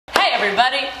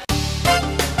everybody.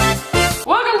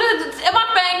 Welcome to the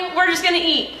Mukbang. We're just gonna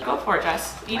eat. Go for it,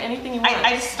 Jess. Eat anything you want.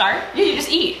 I just start? Yeah, you just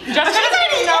eat. Jessica doesn't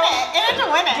even know. In it to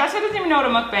win it. Jessica doesn't even know what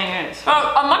a mukbang is.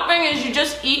 A mukbang is you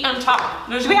just eat on top.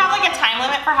 Do we have like a time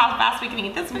limit for how fast we can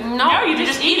eat this? No, you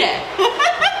just eat it.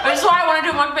 That's why I want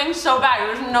to do mukbang so bad.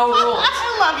 There's no rules.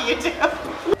 I love you too.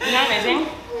 Isn't that amazing?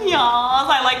 Yes,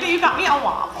 I like that you got me a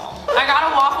waffle. I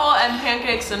got a waffle and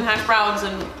pancakes and hash browns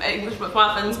and English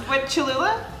muffins. With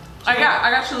Cholula? I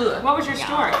got Cholula. What was your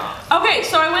story? Okay,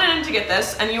 so I went in to get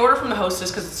this, and you order from the hostess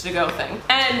because it's a to-go thing.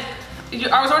 And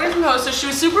I was ordering from the hostess. She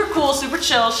was super cool, super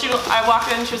chill. I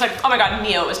walked in, she was like, "Oh my God,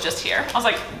 Neo is just here." I was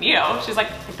like, "Neo?" She's like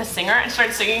the singer, and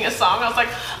started singing a song. I was like,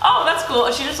 "Oh, that's cool."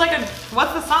 And she just like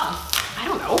what's the song? I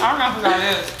don't know. I don't know who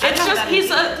that is. It's just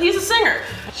he's a singer.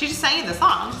 She just sang the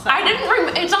song. So. I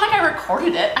didn't. It's not like I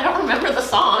recorded it. I don't remember the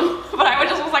song, but I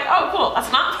just was like, "Oh, cool."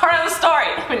 That's not part of the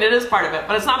story. I mean, it is part of it,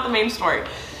 but it's not the main story.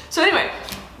 So anyway,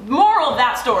 moral of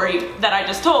that story that I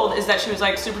just told is that she was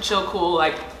like super chill, cool.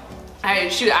 Like,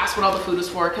 she asked what all the food was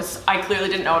for because I clearly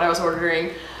didn't know what I was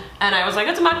ordering, and I was like,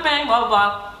 "It's a mukbang, blah blah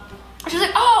blah." She's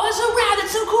like, "Oh, that's so rad,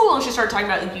 that's so cool," and she started talking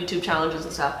about like YouTube challenges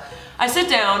and stuff. I sit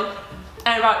down.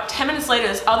 And about 10 minutes later,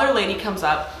 this other lady comes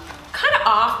up, kind of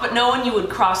off, but no one you would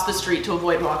cross the street to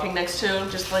avoid walking next to,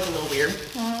 just like a little weird.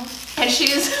 And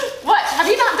she's, what? Have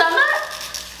you not done that?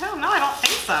 I don't know, I don't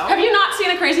think so. Have you not seen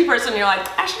a crazy person and you're like,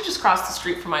 I should just cross the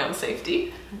street for my own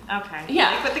safety? Okay. Yeah.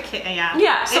 Like with the kid, yeah.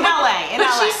 Yeah. So, in LA, in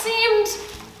LA. She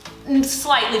seemed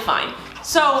slightly fine.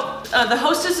 So the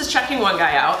hostess is checking one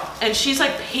guy out, and she's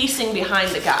like pacing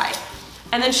behind the guy.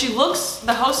 And then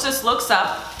the hostess looks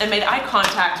up and made eye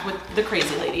contact with the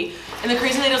crazy lady. And the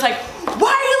crazy lady was like,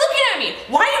 "Why are you looking at me?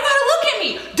 Why you gotta look at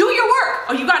me? Do your work.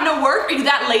 Oh, you got no work? Are you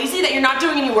that lazy that you're not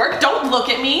doing any work? Don't look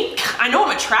at me. I know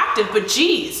I'm attractive, but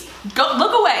geez, go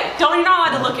look away. You're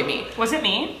not allowed to look at me." Was it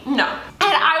me? No. And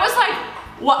I was like,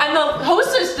 what? And the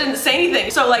hostess didn't say anything.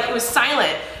 So like it was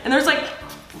silent. And there's like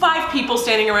 5 people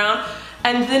standing around.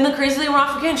 And then the crazy lady went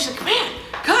off again. She's like, "Man,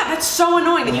 God, that's so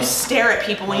annoying that you stare at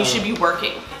people when you should be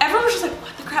working." Everyone was just like,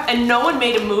 "What the crap?" And no one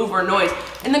made a move or a noise.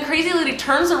 And the crazy lady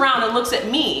turns around and looks at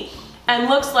me and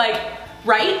looks like,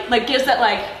 right? Like gives that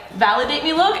like, validate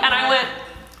me look. And I went,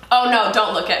 "Oh no,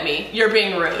 don't look at me. You're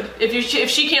being rude. If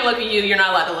she can't look at you, you're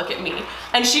not allowed to look at me."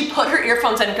 And she put her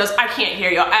earphones in and goes, "I can't hear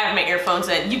you. I have my earphones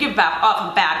in. You give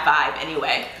off a bad vibe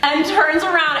anyway." And turns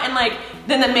around and like,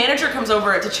 then the manager comes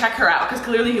over to check her out because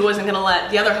clearly he wasn't gonna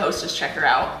let the other hostess check her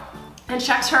out. And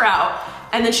checks her out,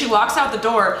 and then she walks out the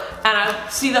door, and I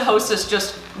see the hostess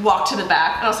just walk to the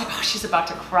back, and I was like, "Oh, she's about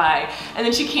to cry." And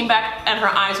then she came back, and her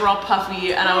eyes were all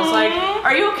puffy, and I was like,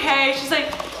 "Are you okay?" She's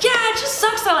like, "Yeah, it just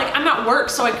sucks that like I'm at work,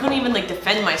 so I couldn't even like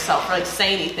defend myself or like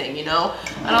say anything, you know?"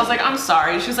 And I was like, "I'm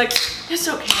sorry." She was like, "It's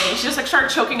okay." She just like started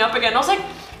choking up again. I was like,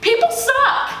 "People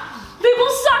suck." People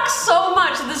suck so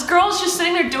much. This girl's just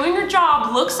sitting there doing her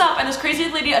job, looks up, and this crazy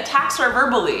lady attacks her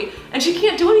verbally, and she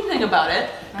can't do anything about it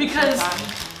because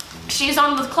she's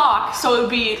on the clock, so it would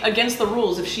be against the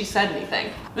rules if she said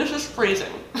anything. This is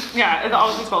freezing. Yeah, it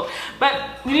always gets cold. But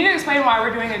we need to explain why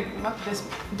we're doing this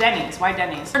Denny's. Why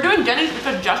Denny's? We're doing Denny's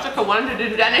because Jessica wanted to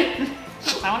do Denny.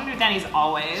 I want to do Denny's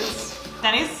always.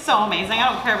 Denny's is so amazing.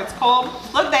 I don't care if it's cold.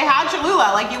 Look, they had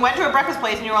Cholula. Like you went to a breakfast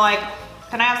place and you were like,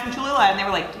 "Can I have some Cholula?" And they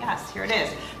were like, "Yes, here it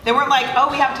is." They weren't like, "Oh,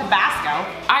 we have Tabasco."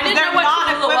 I didn't know what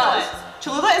Cholula was.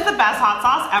 Cholula is the best hot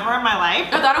sauce ever in my life.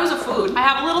 I thought it was a food. I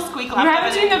have a little squeak left. You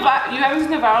haven't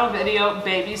seen the viral video,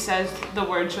 Baby says the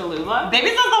word Cholula? Baby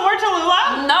says the word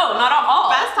Cholula? No, not at all.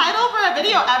 Best title for a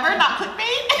video ever, not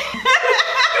clickbait.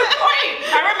 Wait,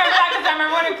 I remember that because I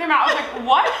remember when it came out, I was like,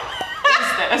 what is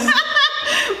this?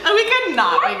 And we could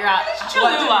not figure out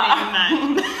what to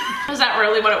name that. Is that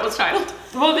really what it was titled?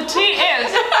 Well, the T is.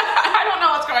 I don't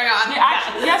know what's going on.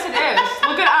 Yes, it is.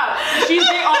 Look it up. She's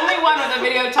the only one with a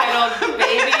video titled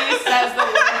 "Baby Says the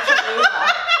Word Cholula."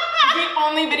 The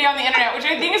only video on the internet, which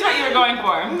I think is what you were going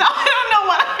for. No, I don't know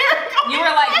what you're going for. You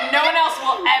were like, no one else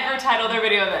will ever title their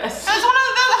video this. That's one of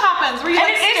the things that happens where you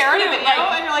And like it is stare at a cute, video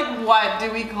like- and you're like, what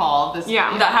do we call this?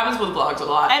 Yeah, that happens with vlogs a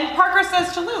lot. And Parker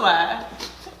says Cholula.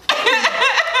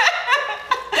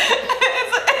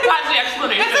 That's the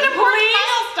explanation. It's an important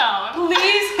milestone.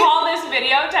 Please call this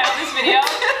video, title this video,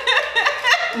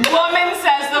 "Woman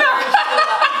Says the Word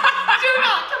Cholula." Do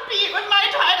not compete with my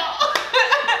title.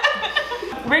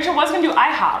 Rachel was gonna do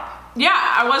IHOP. Yeah,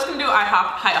 I was gonna do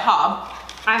IHOP.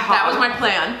 That was my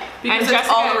plan because And it's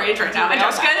all Jessica the rage right now. And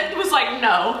derailed Jessica was like,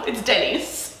 "No, it's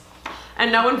Denny's,"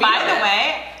 and no one. By the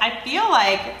way, I feel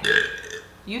like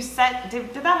You said,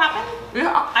 did that happen?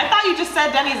 Yeah. I thought you just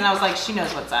said Denny's and I was like, she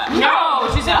knows what's up.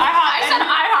 No, she said IHOP. I said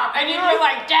IHOP, And you were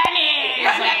like, Denny.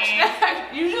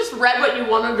 You just read what you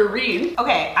wanted to read.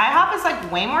 Okay, IHOP is like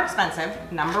way more expensive,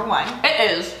 number one. It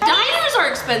is. Diners are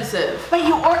expensive. But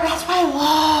you order, that's why I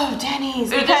love Denny's.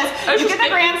 Because you get the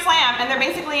Grand Slam and they're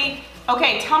basically,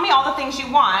 okay, tell me all the things you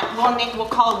want. We'll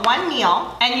call it one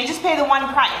meal and you just pay the one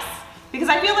price. Because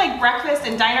I feel like breakfast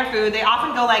and diner food, they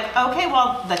often go like, okay,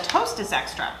 well, the toast is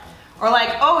extra. Or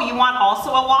like, oh, you want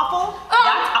also a waffle?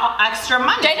 That's extra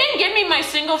money. They didn't give me my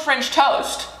single French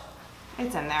toast.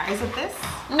 It's in there. Is it this?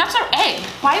 And that's an egg.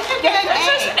 Why did you get an It's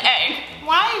egg? just an egg.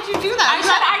 Why did you do that? I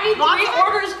said I need 3 3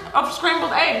 orders of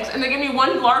scrambled eggs, and they gave me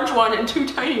 1 large one and 2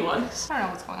 tiny ones. I don't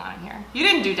know what's going on in here. You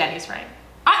didn't do Denny's right.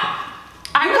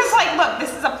 I was was like, look,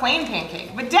 this is a plain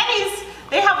pancake. But Denny's,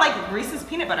 they have like Reese's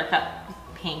peanut butter cup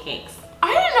pancakes. I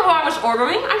didn't know what I was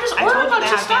ordering. I just ordered a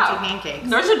bunch of stuff. Pancakes.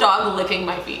 There's a dog licking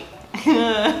my feet.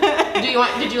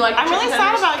 Did you like? I'm really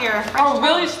sad about your. Oh,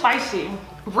 really spicy.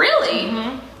 Really?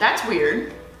 That's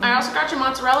weird. I also got your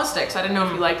mozzarella sticks. I didn't know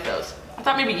if you liked those. I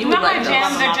thought maybe you would Not like my those.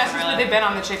 jam. They're just as Mozzarella. good they've been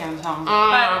on the chicken. So.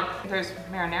 But there's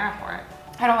marinara for it.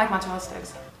 I don't like mozzarella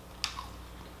sticks.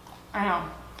 I know.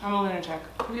 I'm a lunatic.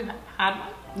 Have you had one?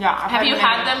 Yeah. I've Have you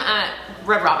had them at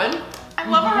Red Robin? I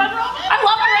love a Red Robin. I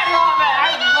love a Red Robin.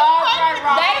 I love Red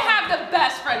Robin. They have the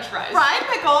best French fries. Fried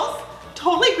pickles,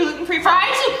 totally gluten-free.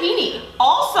 Fried zucchini.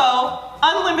 Also,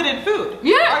 unlimited food.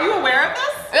 Yeah. Are you aware of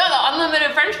this? Yeah, the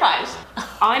unlimited French fries.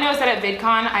 All I know is that at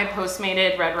VidCon, I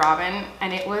Postmated Red Robin,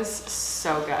 and it was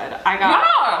so good. I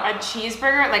got a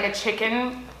cheeseburger, like a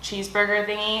chicken cheeseburger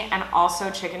thingy, and also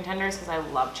chicken tenders, because I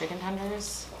love chicken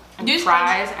tenders. And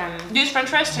fries, These French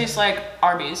fries taste like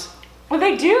Arby's. Well,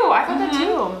 they do. I thought that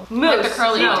too. Moose. Like the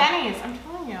curly No. yolk. Denny's, I'm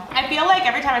telling you. I feel like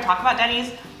every time I talk about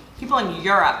Denny's, people in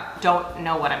Europe don't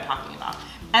know what I'm talking about.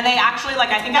 And they actually, like,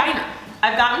 I think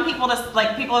I've gotten people to,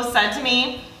 like, people have said to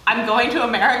me, I'm going to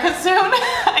America soon.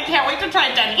 I can't wait to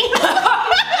try Denny's.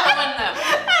 Ruin them.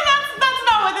 And that's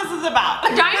not what this is about.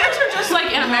 Diners are just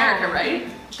like in America, right?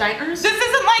 Diners? This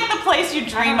isn't like the place you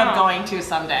dream don't of know. going to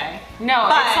someday. No,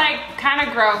 But- it's like kind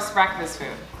of gross breakfast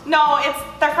food. No, it's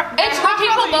It's where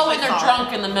people go when they're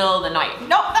drunk in the middle of the night.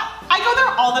 No, I go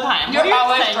there all the time. You're what are you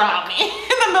always saying drunk. about me?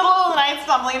 In the middle of the night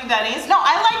stumbling to Denny's. No,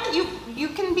 I like that you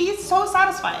can be so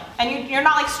satisfied and you're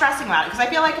not like stressing about it. Because I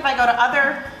feel like if I go to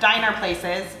other diner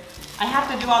places, I have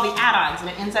to do all the add-ons and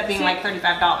it ends up being like $35.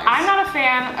 I'm not a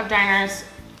fan of diners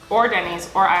or Denny's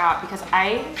or IHOP because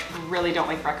I really don't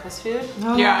like breakfast food.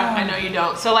 Yeah, I know you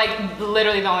don't. So like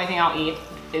literally the only thing I'll eat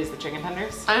is the chicken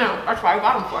tenders. I know, that's why I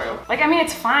got them for you. Like, I mean,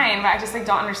 it's fine, but I just like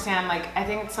don't understand. Like, I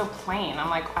think it's so plain. I'm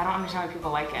like, I don't understand why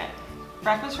people like it.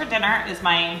 Breakfast for dinner is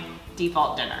my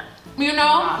default dinner. You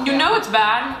know it's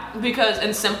bad because,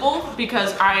 and simple,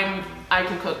 because I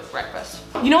can cook breakfast.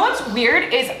 You know what's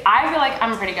weird is I feel like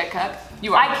I'm a pretty good cook.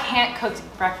 You are. I can't cook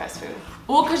breakfast food.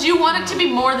 Well, because you want it to be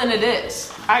more than it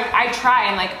is. I try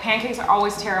and like pancakes are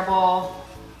always terrible.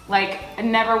 Like, it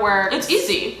never works. It's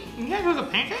easy. You guys with a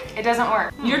pancake? It doesn't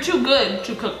work. You're too good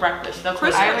to cook breakfast. That's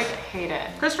what I like hate it.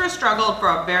 Christopher struggled for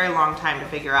a very long time to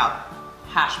figure out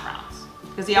hash browns.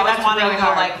 Because he Yeah, always that's wanted really to go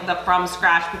hard. like the from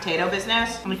scratch potato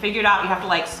business. And we figured out you have to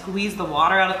like squeeze the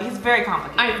water out of it. It's very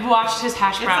complicated. I watched his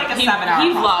hash It's brown. like a he 7-hour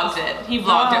he process. vlogged it. He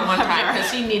vlogged it one I'm time sure.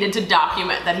 because he needed to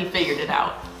document that he figured it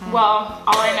out. Well,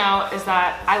 all I know is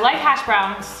that I like hash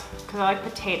browns because I like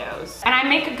potatoes. And I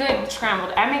make a good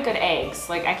scrambled, I make good eggs.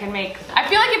 Like I can make, I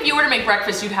feel like if you were to make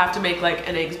breakfast, you'd have to make like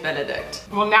an eggs Benedict.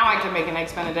 well now I can make an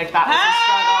eggs Benedict. That was a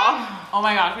struggle. Oh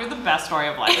my gosh, you're the best story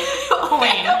of life.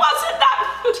 Queen. It wasn't that.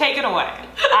 Take it away.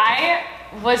 I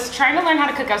was trying to learn how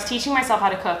to cook. I was teaching myself how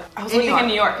to cook. I was living in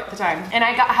New York at the time. And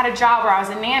I had a job where I was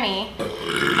a nanny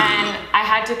and I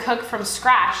had to cook from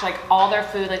scratch, like all their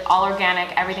food, like all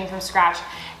organic, everything from scratch.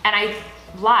 And I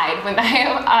lied when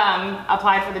I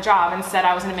applied for the job and said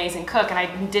I was an amazing cook and I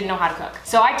didn't know how to cook.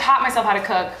 So I taught myself how to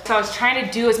cook. So I was trying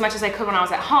to do as much as I could when I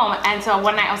was at home. And so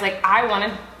one night I was like, I want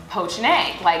to poach an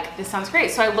egg. Like, this sounds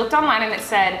great. So I looked online and it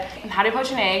said, how to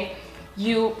poach an egg.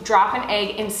 You drop an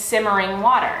egg in simmering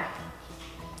water.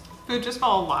 Food just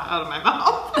fell a lot out of my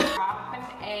mouth. Drop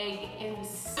an egg in.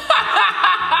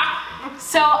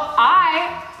 So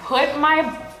I put my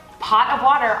pot of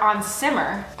water on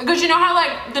simmer. Because you know how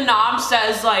like the knob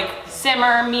says like,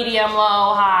 Simmer, medium,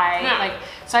 low, high. Yeah. Like,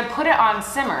 so I put it on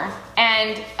simmer.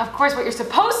 And of course what you're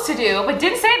supposed to do, but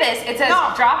didn't say this, it says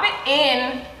No. drop it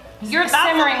in That's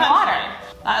simmering the water. punchline.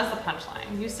 That is the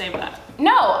punchline. You say that.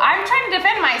 No, I'm trying to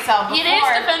defend myself it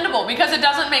before. is defendable because it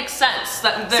doesn't make sense.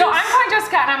 That So I'm calling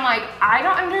Jessica and I'm like, I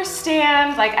don't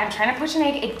understand. Like, I'm trying to poach an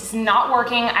egg. It's not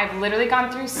working. I've literally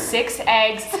gone through 6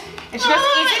 eggs. And she goes,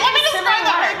 is it in simmering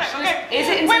water? She goes, is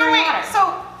it in simmering water?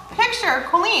 So picture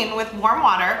Colleen with warm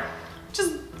water,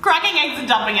 just cracking eggs and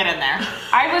dumping it in there.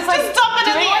 I was like, just dump it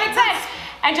in doing the what it eggs. said.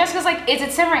 And Jessica's like, is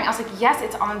it simmering? I was like, yes,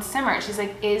 it's on simmer. She's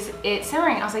like, is it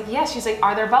simmering? I was like, yes. She's like,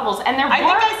 are there bubbles? And there were. I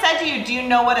think I said to you, do you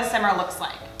know what a simmer looks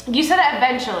like? You said it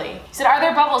eventually. You said, are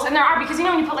there bubbles? And there are, because you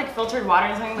know when you put like filtered water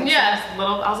in something, like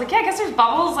little, I was like, yeah, I guess there's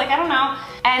bubbles. Like, I don't know.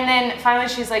 And then finally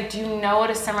she's like, do you know what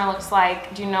a simmer looks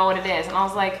like? Do you know what it is? And I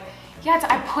was like, yeah,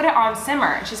 I put it on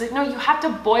simmer. And she's like, no, you have to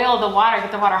boil the water,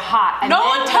 get the water hot. And no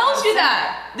one tells you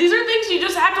that. These are things you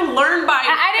just have to learn by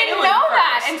I didn't know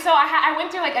that. And so I went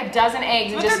through like a dozen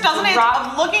eggs and just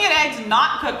dropped. Looking at eggs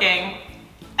not cooking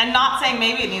and not saying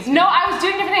maybe it needs to be. No, I was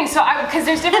doing different things. So because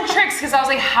there's different tricks, because I was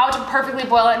like, how to perfectly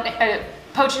boil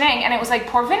poach an egg, and it was like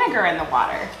pour vinegar in the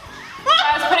water. So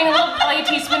I was putting a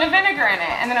teaspoon of vinegar in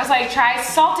it, and then I was like, try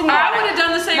salting the water. I would have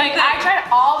done the same thing. I tried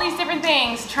all these different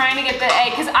things trying to get the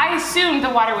egg, because I assumed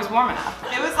the water was warm enough.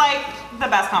 It was like the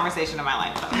best conversation of my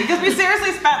life, though, because we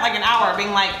seriously spent like an hour being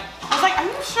like, I was like, are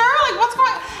you sure? Like, what's going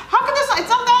on? How can this,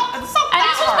 it's not that And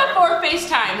this was before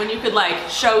FaceTime, when you could like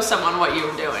show someone what you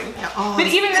were doing. Yeah, oh, but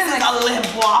even this is a lip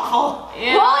waffle.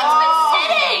 Yeah. Well, it's been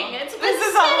sitting. It's been This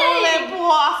is a lip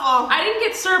waffle. I didn't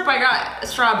get syrup, I got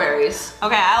strawberries.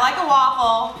 Okay, I like a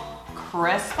waffle,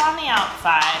 crisp on the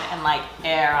outside and like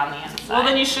air on the inside. Well,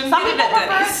 then you shouldn't Some get it people at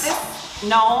prefer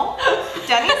Denny's. No,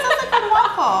 Denny's is a good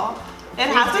waffle. It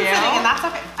has been do? sitting and that's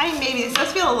okay. I mean, maybe it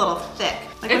does feel a little thick.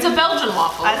 Like It's a Belgian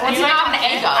waffle. It's not an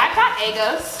Eggo. I've got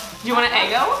Eggos. Do you want an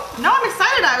Eggo? No, I'm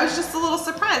excited. I was just a little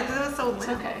surprised because it was so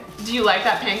limp. Okay. Do you like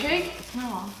that pancake?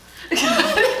 No.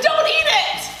 Don't eat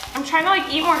it! I'm trying to like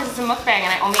eat more because it's a mukbang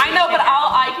and I only I know, eat but chicken.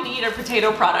 all I can eat are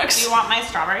potato products. Do you want my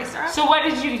strawberry syrup? So what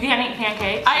did you can't eat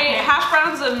pancakes? I ate hash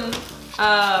browns and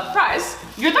fries.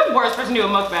 You're the worst person to do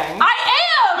a mukbang. I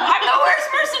am! I'm the worst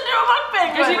person to do a mukbang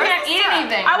Because with. you can't eat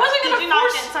anything. I wasn't Did gonna you not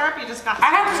force. get syrup? You just got I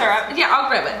have syrup. Yeah, I'll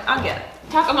grab it. I'll get it.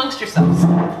 Talk amongst yourselves.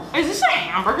 Is this a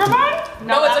hamburger bun?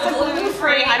 No, it's that's a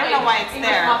gluten-free I don't know why it's English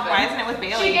there. muffin. Why isn't it with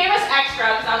Bailey? She gave us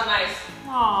extra because that was nice.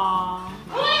 Aww.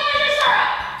 Colleen, where's your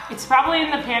syrup? It's probably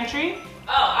in the pantry.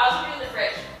 Oh, I was looking in the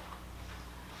fridge.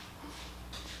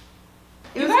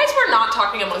 You guys were not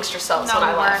talking amongst yourselves when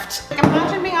I left. Like,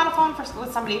 imagine being on a phone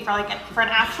with somebody for like for an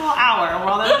actual hour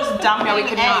while they're just dumping we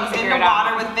could not eggs figure into it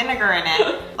out. water with vinegar in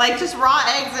it. Like just raw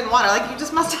eggs and water. Like you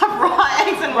just must have raw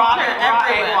eggs and Raw water egg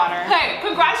everywhere. water. Hey,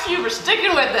 congrats to you for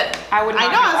sticking with it. I would not I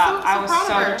know, give I'm up. so I was proud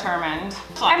so of her. determined.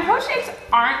 And poached eggs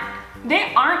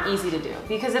aren't easy to do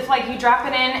because if like you drop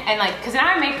it in and like, cause now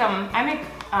I make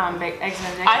eggs in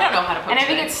a dish. I don't know how to poach And if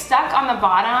it eggs. gets stuck on the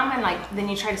bottom and like then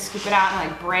you try to scoop it out and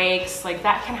like breaks, like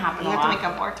that can happen You a have to lot. make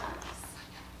a vortex.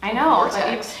 I know. But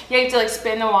Vortex. you have to like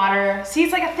spin the water. See,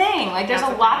 it's like a thing. Like there's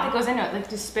That's a a lot thing. that goes into it. Like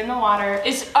to spin the water.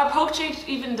 Are poached eggs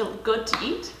even good to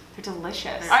eat? They're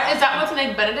delicious. Is that what's an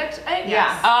egg Benedict egg?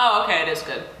 Yeah. Oh, okay, it is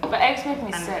good. But eggs make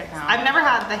me sick now. I've never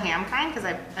had the ham kind because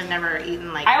I've never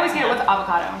eaten like. I always get it with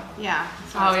avocado. Yeah.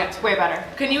 Oh yeah. It's way better.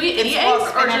 Can you eat any It's all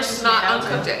eggs or spinach just and not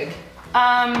tomatoes. uncooked egg?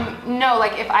 No,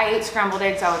 like if I ate scrambled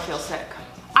eggs, I would feel sick.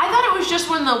 I thought it was just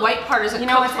when the white part isn't You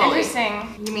know cooked what's fully.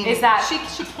 interesting You mean is that she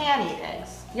can eat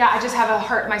eggs? yeah, I just have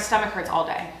my stomach hurts all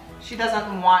day. She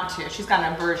doesn't want to. She's got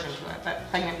an aversion to it, but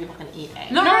pregnant people can eat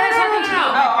eggs. No, it's nothing to do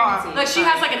with my pregnancy. Like she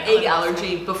has like an egg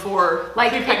allergy before.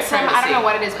 Like pre-pregnant it's some, I don't pregnancy. know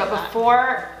what it is, but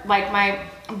before like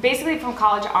basically from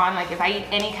college on, like if I eat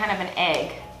any kind of an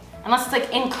egg, unless it's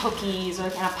like in cookies or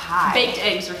like in a pie. Baked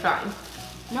eggs are fine.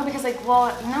 No, because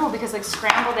like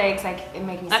scrambled eggs like it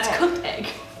make me That's sick. cooked egg.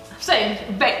 I'm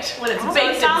saying baked when it's So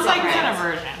baked. it sounds in like it's something. an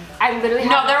aversion. I literally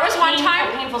No, have there was one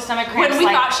time painful stomach cramps when we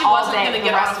like, thought she all wasn't day gonna for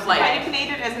get the rest off of like- the day.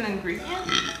 Hyphenated as an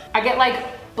ingredient? I get like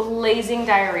blazing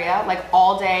diarrhea like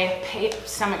all day,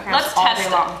 stomach cramps Let's all test day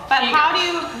it. long. But how do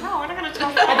you? No, we're not gonna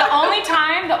talk But about the only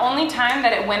time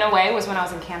that it went away was when I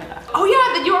was in Canada. Oh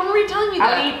yeah, that you remember you telling me I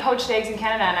that. would eat poached eggs in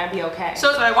Canada and I'd be okay.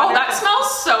 So I oh, wonder that if- smells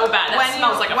so bad. That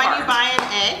smells like a when fart. you buy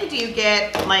an egg, do you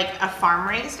get like a farm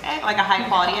raised egg, like a high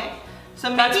quality egg? So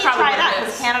maybe That's probably try what that it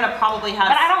because is. Canada probably has.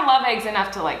 but I don't love eggs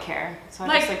enough to like care, so I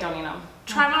Like- just like don't eat them.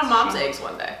 Try my mom's eggs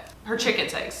one day. Her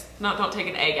chicken's eggs. No, don't take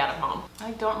an egg out of mom.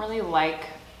 I don't really like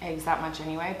eggs that much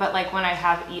anyway, but like when I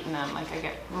have eaten them, like I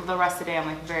get the rest of the day I'm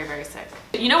like very, very sick.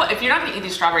 You know what? If you're not gonna eat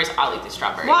these strawberries, I'll eat these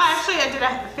strawberries. Well, actually, I did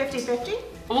a 50-50.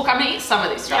 Well, I'm gonna eat some of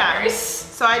these strawberries.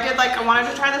 So I did like I wanted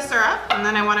to try the syrup and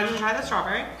then I wanted to try the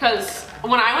strawberry. Because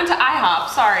when I went to IHOP,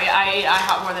 sorry, I ate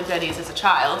IHOP more than Denny's as a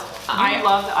child. I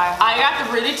loved IHOP. I got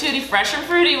the Really Tutti fresh and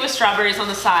fruity with strawberries on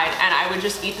the side, and I would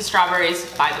just eat the strawberries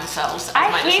by themselves as I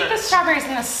my hate dessert. the strawberries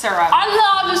and the syrup. I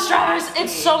love the strawberries.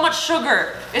 It's so much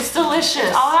sugar. It's delicious.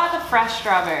 It's all about the fresh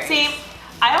strawberries. See,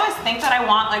 I always think that I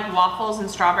want like waffles and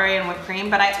strawberry and whipped cream,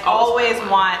 but I always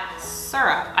want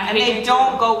syrup. And they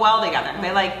don't go well together.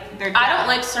 They're dead. I don't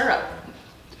like syrup.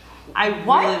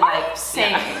 What really are you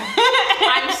saying?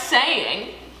 I'm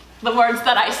saying the words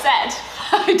that I said.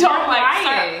 I don't like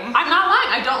syrup. I'm not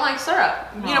lying. I don't like syrup.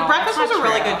 You know, breakfast was a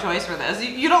really good choice for this.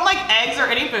 You don't like eggs or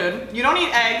any food. You don't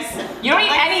eat eggs. You don't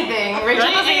eat anything.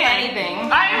 Rachel doesn't eat anything.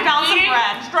 I'm found some eating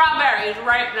bread. strawberries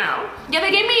right now. Yeah,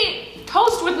 they gave me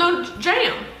toast with no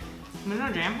jam. There's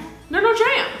no jam? There's no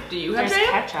jam. Do you have There's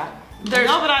jam? ketchup. There's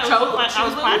no, but I was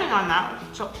Cholula. planning on that.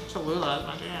 Cholula,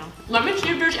 not jam. Let me see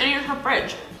if there's any in her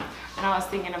fridge. And I was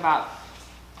thinking about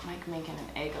like making an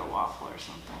Eggo waffle or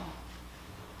something.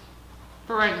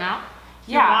 For right now?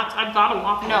 Yeah. I've got a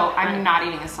waffle. No, I'm not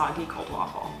eating a soggy cold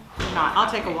waffle. Not.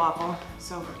 I'll take a waffle.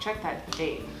 So check that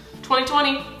date.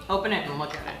 2020. Open it and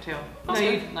look at it too. No,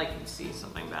 Okay. you like see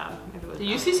something bad. Do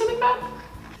you see something bad?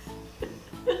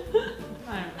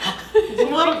 I don't know. It's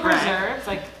a little gray. Preserves,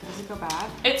 like, does it go bad?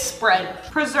 It's spread.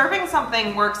 Preserving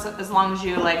something works as long as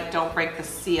you like don't break the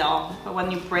seal. But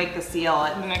when you break the seal,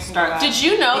 it Then it can starts. go bad. Did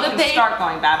you know it that can they start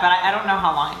going bad? But I don't know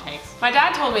how long it takes. My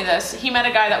dad told me this. He met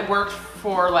a guy that worked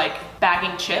for like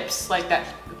bagging chips, like that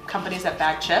companies that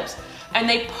bag chips, and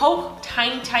they poke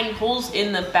tiny holes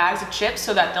in the bags of chips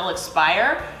so that they'll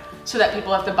expire, so that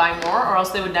people have to buy more, or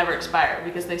else they would never expire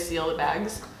because they seal the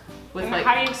bags with And like.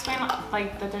 how do you explain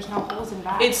like that there's no holes in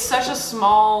bags? It's such a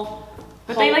small.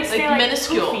 But they like stay like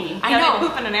minuscule. poofy. I Yeah, know. they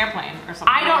poop in an airplane or something.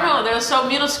 I don't know. They're so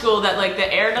minuscule that like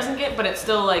the air doesn't get, but it's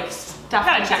still like We stuffed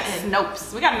gotta into check it.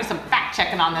 Snopes. We gotta do some fact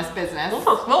checking on this business. What's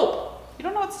Snope? You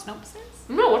don't know what Snopes is?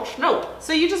 No, what's Snope?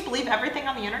 So you just believe everything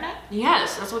on the internet?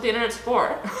 Yes, that's what the internet's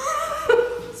for.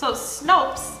 So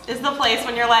Snopes is the place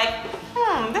when you're like,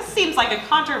 this seems like a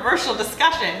controversial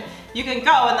discussion. You can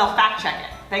go and they'll fact check it.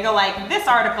 They go like, this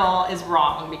article is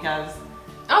wrong because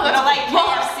Oh, that's like well,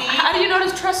 KFC. How do you know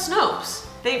to trust Snopes?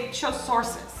 They show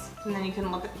sources. And then you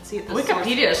can look at see if the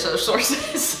Wikipedia shows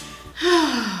sources.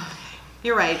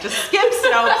 You're right. Just skip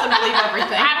Snopes and believe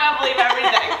everything. I don't believe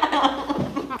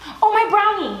everything. oh, my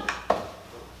brownie.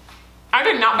 I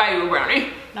did not buy you a brownie.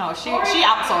 No, she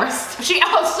outsourced. She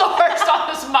outsourced on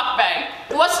this mukbang.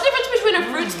 What's the difference between a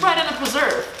fruit spread and a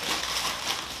preserve?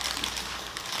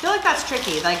 I feel like that's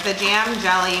tricky. Like the jam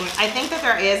jelly. I think that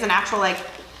there is an actual like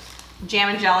jam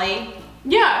and jelly.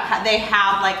 Yeah. They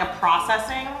have like a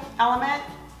processing element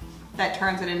that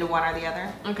turns it into one or the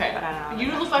other. Okay. But I don't know.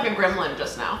 You look like a gremlin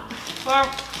just now. Well,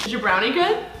 Is your brownie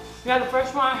good? yeah, the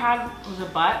first one I had was a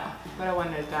butt, but I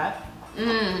wanted a gut.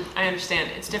 I understand.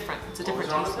 It's different. It's a different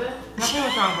taste. Nothing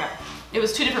was wrong with it. It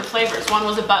was two different flavors. One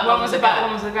was a butt, One was a butt,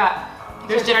 one was a gut.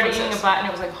 There's I started eating differences. a butt and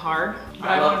it was like hard. But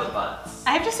I love wanted- the butts.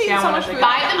 I have just eaten Yeah, I so wanted much the food.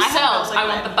 By I themselves, haven't I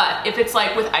want the butt. If it's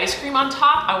like with ice cream on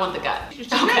top, I want the gut. Did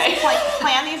you guys like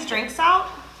plan these drinks out?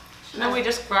 No, we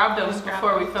just grabbed them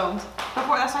before we filmed.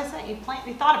 Before, that's what I said. You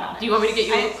thought about it. Do you want me to get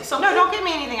you something? No, don't get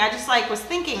me anything. I just like was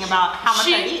thinking about how much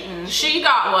I've eaten. She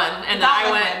got one, and then Got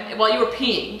I liquid. went, well, you were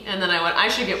peeing, and then I went, I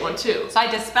should get one too. So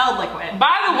I dispelled liquid.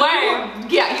 By the way,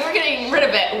 yeah, you were getting rid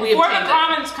of it. We Before the obtained it.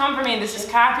 comments come for me, this is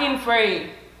caffeine free.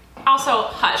 Also,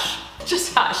 hush.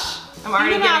 Just hush. I'm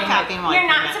already You can have getting like, caffeine while you're you're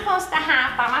not pregnant. supposed to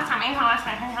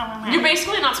have You're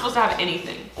basically not supposed to have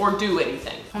anything or do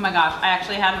anything. Oh my gosh, I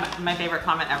actually had my favorite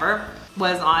comment ever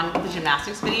was on the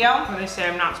gymnastics video. When they say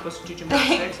I'm not supposed to do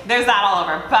gymnastics. There's that all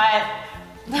over, but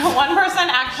one person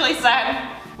actually said,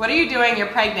 what are you doing? You're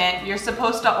pregnant. You're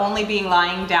supposed to only be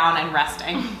lying down and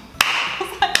resting.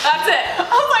 That's it. I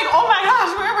was like, oh my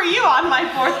gosh, where were you on my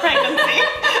 4th pregnancy?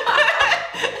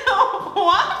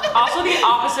 What? Also the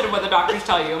opposite of what the doctors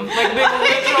tell you. Like the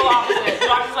literal opposite. The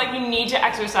doctor's like, you need to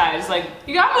exercise. Like,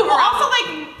 You gotta move Well, around. also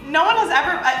like, no one has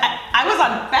ever, I was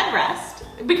on bed rest.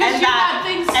 Because And you that- had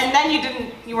things. And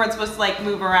then you weren't supposed to like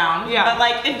move around. Yeah. But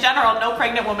like in general, no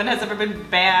pregnant woman has ever been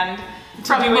banned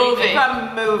From do moving. anything-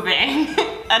 From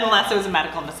moving. Unless it was a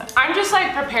medical necessity. I'm just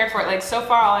like prepared for it. Like so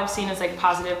far all I've seen is like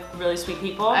positive, really sweet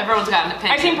people. Everyone's got an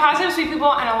opinion. I've seen positive, sweet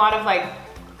people and a lot of like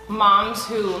moms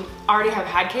who already have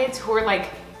had kids who are like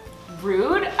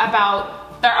rude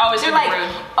about, They're always they're gonna like,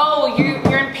 be rude. oh,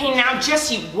 you're in pain now,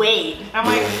 just you wait. And I'm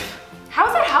like, how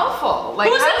is that helpful? Like,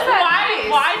 Who's how is that?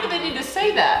 nice? Why do they need to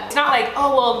say that? It's not like,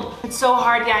 oh, well, it's so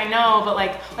hard, yeah, I know, but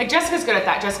like Jessica's good at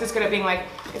that. Jessica's good at being like,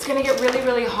 it's gonna get really,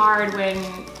 really hard when,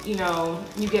 you know,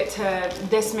 you get to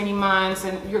this many months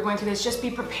and you're going through this, just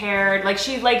be prepared. Like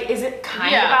she like, is it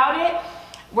kind Yeah. about it?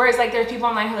 Whereas like there's people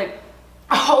online who like,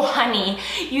 oh honey,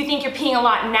 you think you're peeing a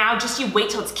lot now, just you wait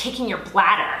till it's kicking your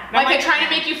bladder. And Like they're trying to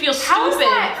make you feel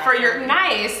stupid for your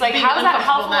nice. Like how is that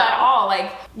helpful at all?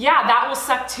 Like, yeah, that will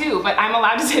suck too, but I'm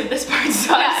allowed to say that this part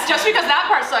sucks. Yes, just because that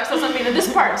part sucks doesn't mean that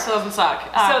this part still doesn't suck.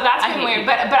 So that's been weird.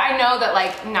 But I know that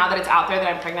like now that it's out there that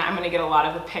I'm pregnant, I'm gonna get a lot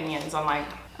of opinions on like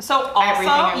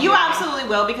also you absolutely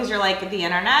will because you're like the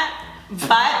internet.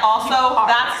 But also,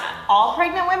 that's all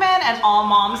pregnant women and all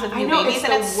moms of new babies,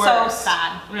 and it's so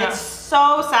sad. Yeah. It's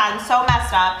so sad and so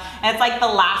messed up. And it's like the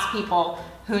last people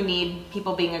who need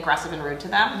people being aggressive and rude to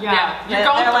them. Yeah, you're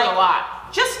going through a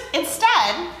lot. Just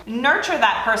instead, nurture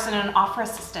that person and offer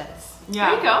assistance. Yeah.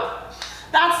 There you go.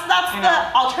 That's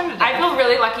the alternative. I feel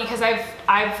really lucky because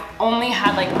I've only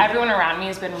had like everyone around me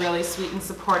has been really sweet and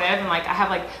supportive, and like I have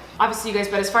like obviously you guys,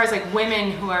 but as far as like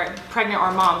women who are pregnant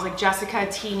or moms, like Jessica,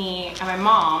 Teeny, and my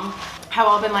mom have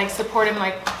all been like supportive, and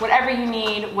like whatever you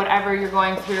need, whatever you're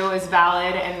going through is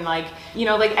valid, and like you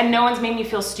know like and no one's made me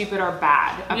feel stupid or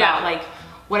bad about like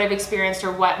what I've experienced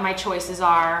or what my choices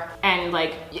are, and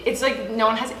like it's like no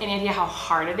one has any idea how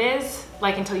hard it is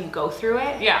like until you go through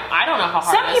it. Yeah, I don't know how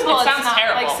hard it is. It sounds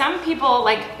terrible. Like some people,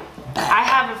 like I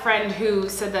have a friend who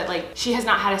said that like she has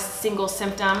not had a single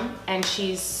symptom and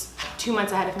she's 2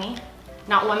 months ahead of me,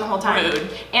 not one the whole time. Rude.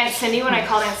 Aunt Cindy, when I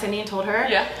called Aunt Cindy and told her,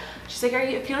 she's like, are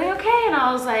you feeling okay? And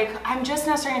I was like, I'm just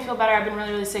now starting to feel better. I've been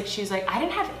really, really sick. She's like, I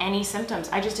didn't have any symptoms.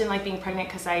 I just didn't like being pregnant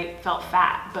because I felt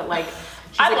fat. But like,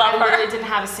 I literally didn't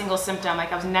have a single symptom.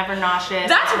 Like I was never nauseous.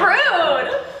 That's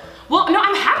rude. Well, no,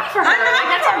 I'm happy for her. Like,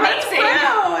 that's amazing.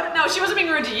 Rude. No, she wasn't being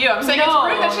rude to you. I'm saying it's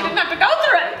rude that she didn't have to go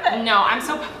through anything. No, I'm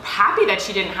so happy that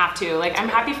she didn't have to. Like, I'm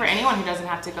happy for anyone who doesn't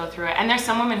have to go through it. And there's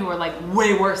some women who are like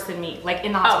way worse than me, like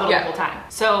in the hospital the whole time.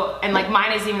 So, and like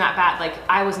mine isn't even that bad. Like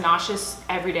I was nauseous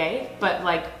every day, but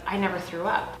like I never threw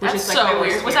up. Which That's is like so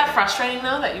weird. Was that frustrating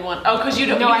though that you want? Oh, because you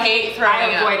don't. No, you hate throwing up.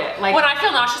 I avoid it. Like when I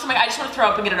feel nauseous, I'm like, I just want to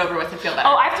throw up and get it over with and feel better.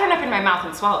 Oh, I've thrown up in my mouth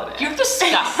and swallowed it. You're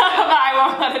disgusting. But I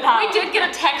won't let it out. We did get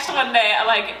a text one day at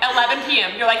like 11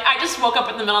 p.m. You're like, I just woke up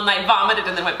in the middle of the night, vomited,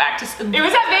 and then went back to sleep. It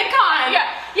was at VidCon. Yeah.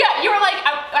 You were like,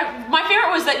 my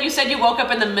favorite was that you said you woke up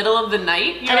in the middle of the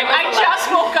night. You're like, I just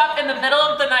woke up in the middle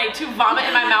of the night to vomit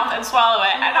in my mouth and swallow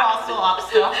it. And I'm still up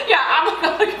still. Yeah, I'm like,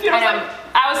 on the computer.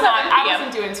 I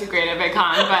wasn't doing too great at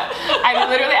VidCon, but I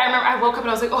remember I woke up and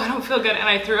I was like, oh, I don't feel good, and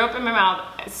I threw up in my mouth,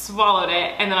 swallowed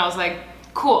it, and then I was like,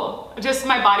 cool. Just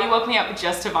my body woke me up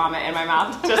just to vomit in my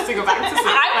mouth, just to go back to sleep.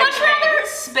 I'd much rather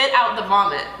spit out the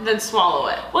vomit than swallow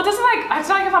it. Well, it's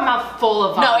not like if I'm mouth full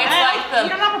of vomit. No, it's like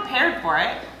you're not prepared for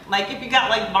it. Like if you got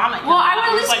like vomit. Well, I would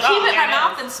at least keep it in my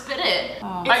mouth and spit it.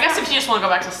 Oh. I guess if you just want to go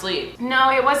back to sleep.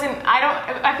 No, it wasn't.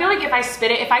 I feel like if I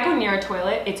spit it, if I go near a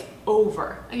toilet, it's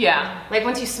over. Yeah. Like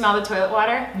once you smell the toilet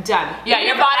water, done. Yeah,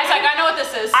 your body's like, I know what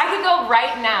this is. I could go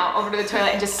right now over to the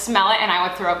toilet and just smell it and I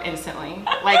would throw up instantly.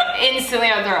 Like instantly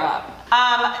I would throw up.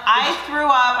 I threw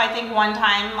up, I think one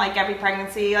time, like every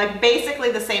pregnancy, like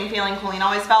basically the same feeling Colleen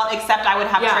always felt, except I would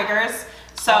have triggers.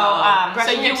 So,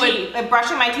 brushing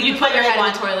my teeth. You put your head in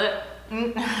the toilet. I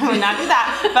would not do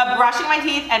that. But brushing my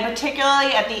teeth, and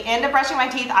particularly at the end of brushing my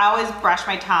teeth, I always brush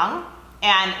my tongue.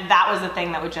 And that was the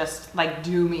thing that would just like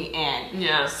do me in.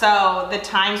 Yeah. So the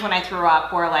times when I threw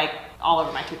up were like all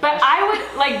over my toothbrush. But I would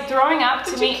like throwing up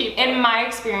to me, in my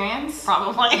experience.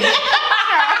 Probably.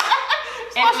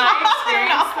 In my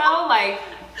experience though, like,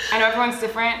 I know everyone's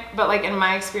different, but like in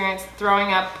my experience,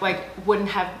 throwing up like wouldn't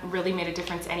have really made a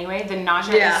difference anyway. The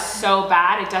nausea is so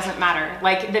bad, it doesn't matter.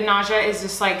 Like the nausea is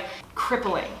just like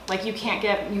crippling. Like you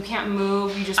can't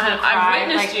move, you just want to cry. I've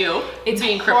witnessed you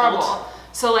being horrible. crippled.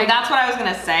 So like that's what I was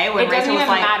gonna say when Rachel was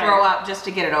like throw up just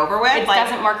to get it over with. It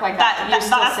doesn't work like that. That's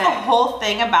the whole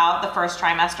thing about the first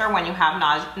trimester when you have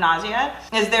nausea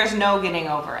is there's no getting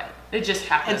over it. It just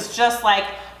happens. It's just like,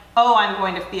 oh, I'm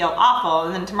going to feel awful,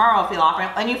 and then tomorrow I'll feel awful,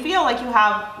 and you feel like you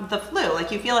have the flu. Like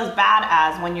you feel as bad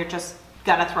as when you're just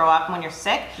gonna throw up when you're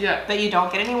sick. Yeah. But you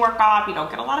don't get any work off. You don't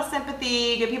get a lot of sympathy.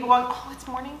 You get people going, oh, it's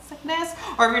morning sickness,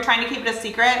 or if you're trying to keep it a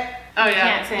secret. Oh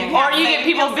yeah. Or you get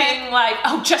people being like,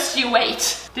 oh, just you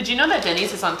wait. Did you know that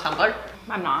Denny's is on Tumblr?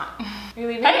 I'm not. Are you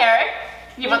leaving? Hey Eric,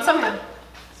 you want something? Where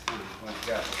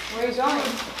are you going?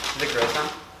 Is it gross now?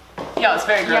 Yeah, it's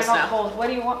very gross now. Cold. What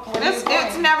do you want?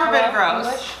 It's never been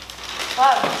gross.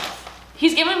 Love.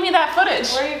 He's giving me that footage.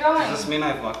 Where are you going? Does this mean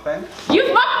I've mukbanged?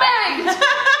 You've mukbanged!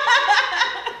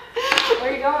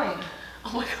 Where are you going?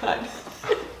 Oh my god.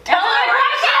 Tell him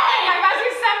I've asked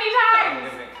you 70 times. I'm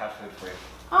gonna make cat food for you.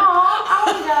 Aw, I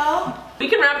want to go. We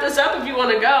can wrap this up if you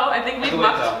want to go. I think we've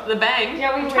mucked the bang.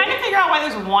 Yeah, I'm trying to figure out why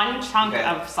there's one chunk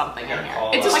of something in here.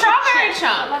 It's a strawberry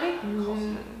chunk.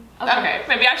 Okay,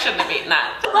 maybe I shouldn't have eaten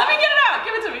that. Let me get it out.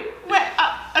 Give it to me. Wait,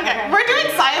 okay. We're doing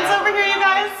science over here, you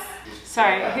guys.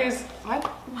 Sorry, who's, what?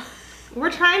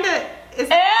 We're trying to, Ew,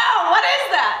 what is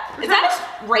that? Is that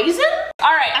a raisin?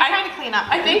 All right, I'm trying to clean up.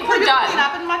 I think we're done. Clean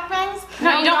up in mukbangs?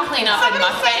 No, you don't clean up in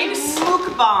Somebody mukbangs. say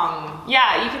mukbang.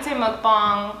 Yeah, you could say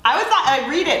mukbang. I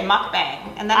read it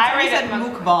mukbang, and then I somebody read said it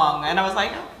mukbang, and I was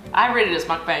like, I read it as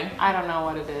mukbang. I don't know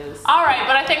what it is. All right,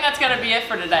 but I think that's gonna be it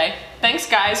for today. Thanks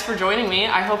guys for joining me.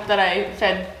 I hope that I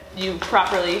fed you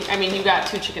properly. I mean, you got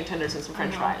 2 chicken tenders and some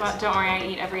french fries. But don't worry, I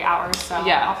eat every hour, so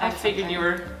Yeah, I figured you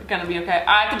were gonna be okay.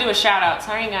 I have to do a shout out.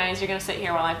 Sorry guys, you're gonna sit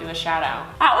here while I do a shout out.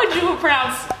 How would you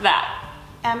pronounce that?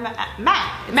 Matt. It's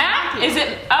Matt? Matthew. Is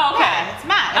it? Oh, okay. Yeah, it's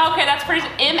Matt. Okay, that's pretty.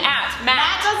 Matt.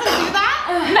 Matt doesn't do that?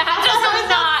 Matt does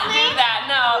not do that,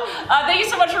 no. Thank you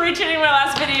so much for retuning my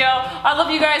last video. I love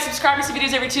you guys. Subscribe to see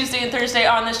videos every Tuesday and Thursday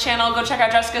on this channel. Go check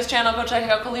out Jessica's channel. Go check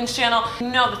out Colleen's channel.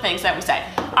 You know the things that we say.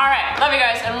 All right, love you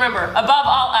guys. And remember, above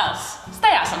all else,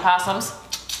 stay awesome, possums.